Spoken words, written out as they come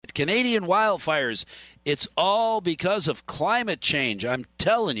it. Canadian wildfires. It's all because of climate change. I'm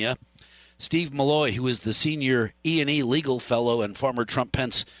telling you. Steve Milloy, who is the senior E&E legal fellow and former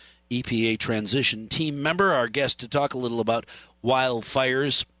Trump-Pence EPA transition team member, our guest to talk a little about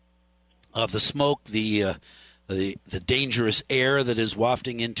wildfires, of the smoke, the dangerous air that is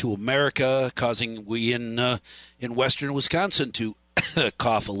wafting into America, causing we in western Wisconsin to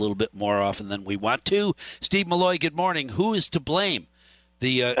cough a little bit more often than we want to. Steve Milloy, good morning. Who is to blame?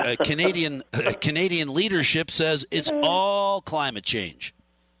 The Canadian leadership says it's all climate change.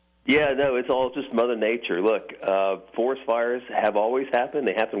 Yeah, no, it's all just Mother Nature. Look, forest fires have always happened.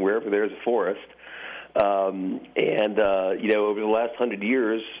 They happen wherever there's a forest. Over the last 100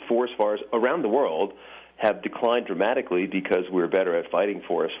 years, forest fires around the world have declined dramatically because we're better at fighting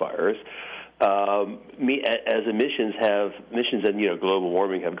forest fires. As emissions and global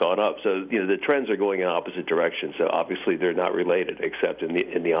warming have gone up, so the trends are going in opposite directions. So obviously they're not related, except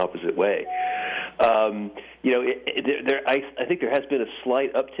in the opposite way. I think there has been a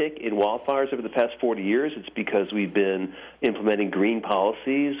slight uptick in wildfires over the past 40 years. It's because we've been implementing green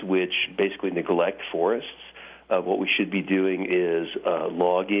policies, which basically neglect forests. What we should be doing is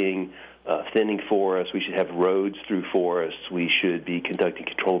logging, thinning forests. We should have roads through forests. We should be conducting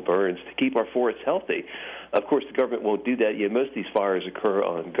controlled burns to keep our forests healthy. Of course, the government won't do that. Most of these fires occur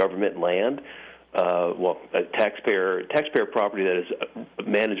on government land. Taxpayer property that is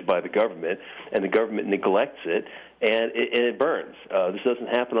managed by the government, and the government neglects it, and it burns. This doesn't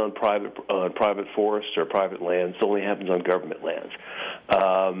happen on private forests or private lands. It only happens on government lands.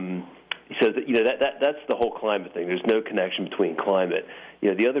 That's the whole climate thing. There's no connection between climate.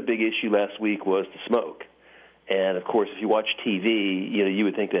 The other big issue last week was the smoke. And, of course, if you watch TV, you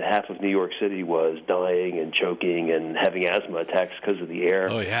would think that half of New York City was dying and choking and having asthma attacks because of the air.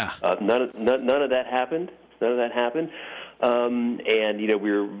 Oh, yeah. None of that happened. None of that happened.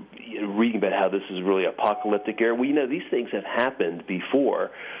 We were reading about how this is really apocalyptic air. Well, these things have happened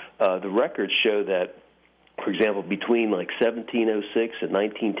before. The records show that, for example, between 1706 and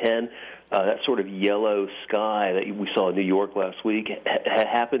 1910, that sort of yellow sky that we saw in New York last week had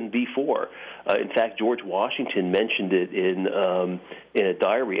happened before. In fact, George Washington mentioned it in a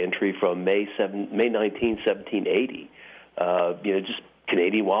diary entry from May 19, 1780. Just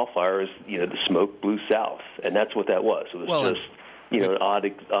Canadian wildfires. The smoke blew south, and that's what that was. It was an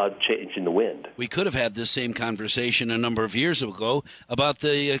odd change in the wind. We could have had this same conversation a number of years ago about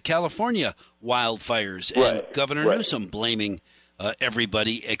the California wildfires and Governor Newsom blaming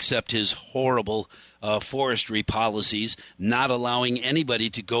everybody except his horrible forestry policies, not allowing anybody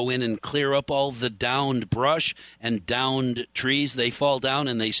to go in and clear up all the downed brush and downed trees. They fall down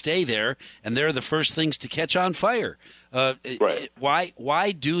and they stay there, and they're the first things to catch on fire.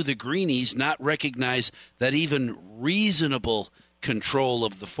 Why do the greenies not recognize that even reasonable control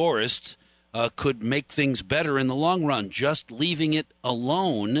of the forests could make things better in the long run? Just leaving it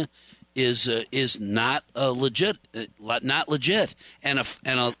alone is not legit, and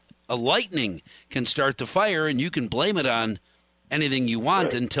a lightning can start the fire, and you can blame it on anything you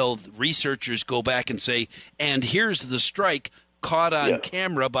want until researchers go back and say, and here's the strike caught on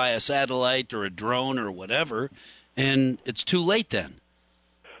camera by a satellite or a drone or whatever, and it's too late then.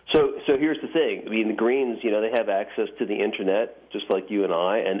 So here's the thing. The Greens, they have access to the Internet, just like you and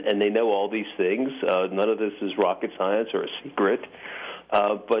I, and they know all these things. None of this is rocket science or a secret.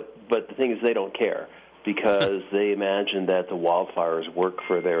 But the thing is, they don't care because they imagine that the wildfires work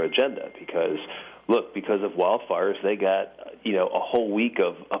for their agenda. Because of wildfires, they got a whole week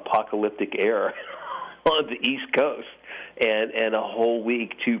of apocalyptic air on the East Coast, and a whole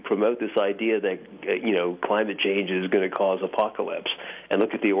week to promote this idea that climate change is going to cause apocalypse. And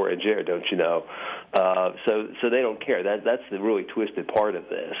look at the orange air, don't you know? So they don't care. That's the really twisted part of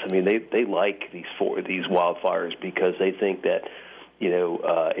this. They like these wildfires because they think that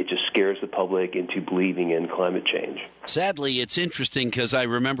it just scares the public into believing in climate change. Sadly, it's interesting because I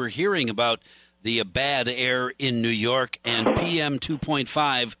remember hearing about the bad air in New York and PM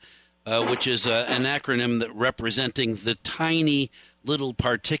 2.5, which is an acronym that representing the tiny little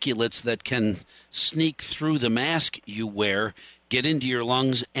particulates that can sneak through the mask you wear, get into your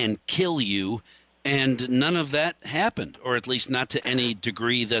lungs, and kill you. And none of that happened, or at least not to any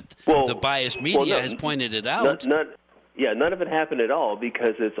degree that the biased media has pointed it out. None of it happened at all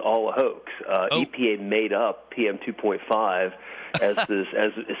because it's all a hoax. EPA made up PM 2.5 as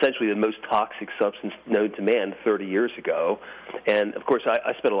essentially the most toxic substance known to man 30 years ago. And of course,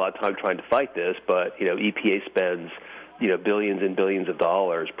 I spent a lot of time trying to fight this, but EPA spends billions and billions of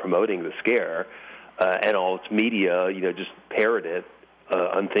dollars promoting the scare, and all its media just parrot it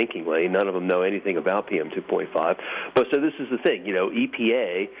unthinkingly. None of them know anything about PM 2.5. But so this is the thing,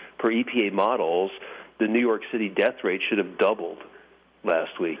 EPA, per EPA models, the New York City death rate should have doubled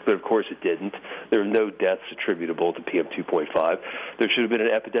last week, but of course it didn't. There are no deaths attributable to PM 2.5. There should have been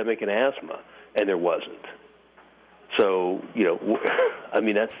an epidemic in asthma, and there wasn't. So,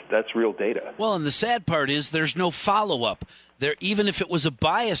 that's real data. Well, and the sad part is there's no follow-up. Even if it was a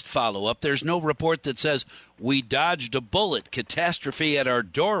biased follow-up, there's no report that says we dodged a bullet, catastrophe at our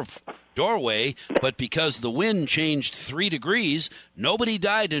doorway, but because the wind changed 3 degrees, nobody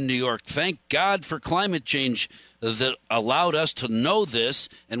died in New York. Thank God for climate change that allowed us to know this,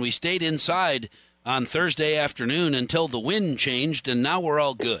 and we stayed inside on Thursday afternoon until the wind changed, and now we're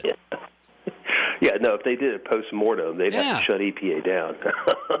all good. Yeah, no, if they did it post-mortem, they'd have to shut EPA down.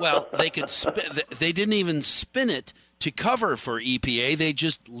 Well, they could. They didn't even spin it to cover for EPA. They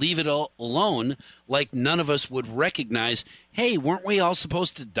just leave it all alone, like none of us would recognize, hey, weren't we all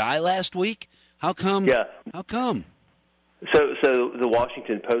supposed to die last week? How come? Yeah. How come? So the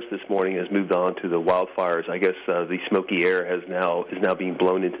Washington Post this morning has moved on to the wildfires. I guess the smoky air is now being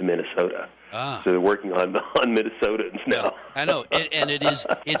blown into Minnesota. So they're working on Minnesotans now. I know, and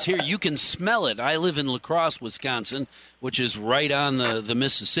it's here. You can smell it. I live in La Crosse, Wisconsin, which is right on the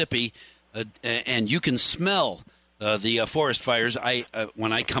Mississippi, and you can smell the forest fires.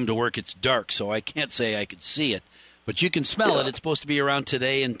 When I come to work, it's dark, so I can't say I could see it, but you can smell it. It's supposed to be around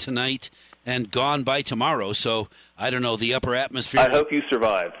today and tonight and gone by tomorrow. So I don't know, the upper atmosphere. I hope you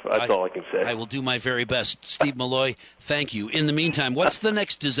survive. That's all I can say. I will do my very best. Steve Milloy, thank you. In the meantime, what's the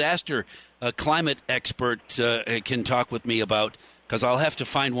next disaster a climate expert can talk with me about? Because I'll have to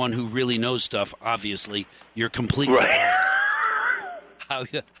find one who really knows stuff. Obviously, you're completely right.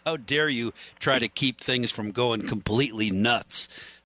 How dare you try to keep things from going completely nuts?